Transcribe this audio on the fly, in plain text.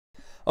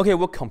Okay,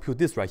 we'll compute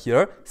this right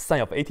here.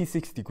 Sine of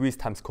 86 degrees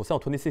times cosine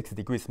of 26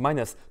 degrees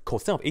minus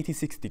cosine of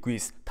 86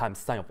 degrees times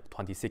sine of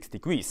 26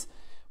 degrees.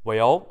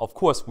 Well, of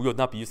course, we will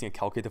not be using a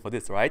calculator for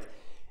this, right?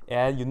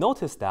 And you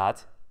notice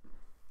that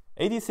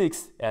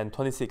 86 and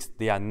 26,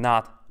 they are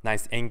not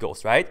nice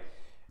angles, right?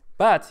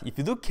 But if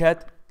you look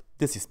at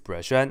this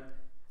expression,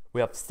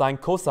 we have sine,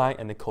 cosine,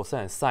 and then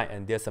cosine and sine,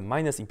 and there's a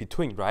minus in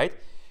between, right?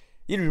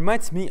 It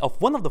reminds me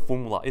of one of the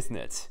formula, isn't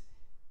it?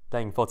 That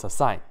involves a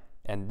sine,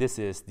 and this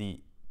is the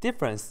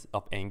difference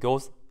of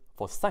angles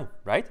for sine,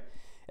 right?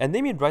 And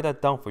let me write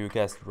that down for you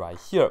guys right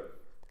here.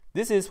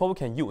 This is what we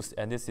can use,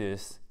 and this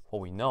is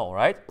what we know,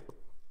 right?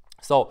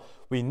 So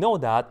we know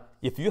that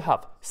if you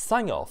have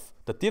sine of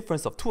the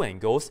difference of two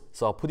angles,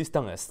 so I'll put this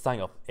down as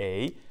sine of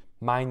A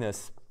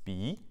minus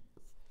B.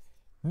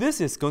 This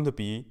is going to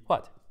be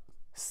what?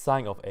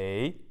 Sine of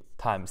A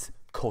times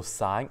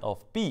cosine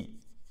of B,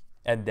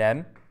 and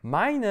then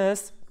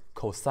minus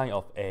cosine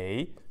of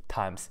A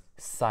times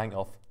sine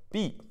of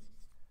B,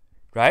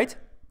 right?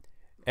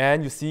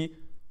 And you see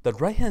the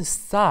right-hand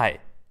side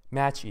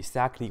match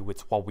exactly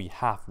with what we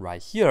have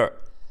right here.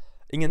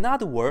 In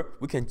another word,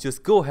 we can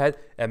just go ahead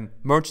and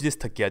merge this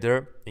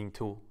together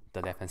into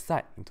the left-hand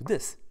side, into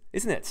this,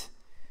 isn't it?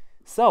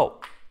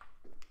 So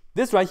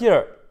this right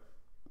here,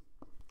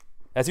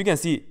 as you can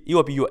see, it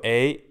will be your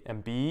A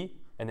and B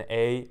and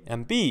A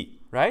and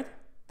B, right?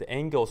 The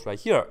angles right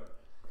here.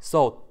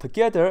 So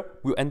together,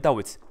 we'll end up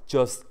with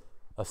just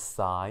a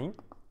sine,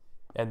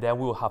 and then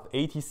we will have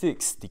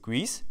 86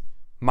 degrees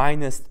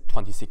minus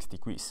 26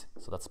 degrees.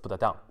 So let's put that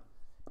down.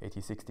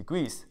 86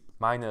 degrees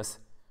minus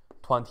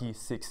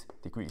 26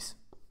 degrees.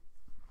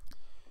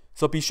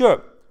 So be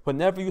sure,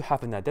 whenever you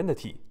have an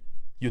identity,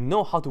 you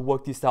know how to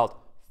work this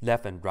out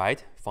left and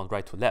right, from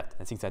right to left,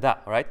 and things like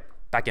that, all right?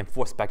 Back and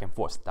forth, that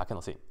kind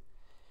of thing.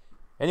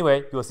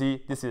 Anyway, you'll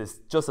see this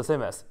is just the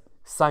same as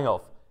sine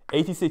of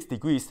 86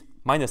 degrees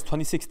minus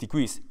 26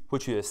 degrees,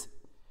 which is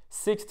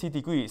 60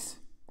 degrees.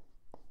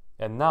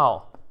 And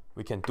now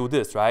we can do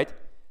this, right?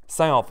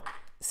 Sine of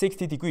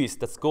 60 degrees,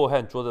 let's go ahead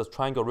and draw the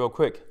triangle real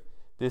quick.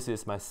 This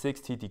is my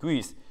 60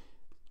 degrees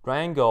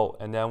triangle,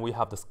 and then we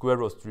have the square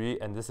root of 3,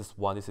 and this is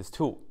 1, this is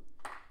 2.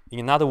 In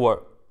another word,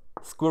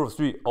 square root of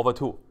 3 over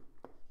 2.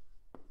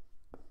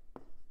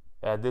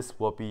 And this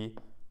will be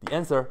the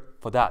answer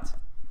for that.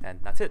 And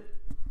that's it.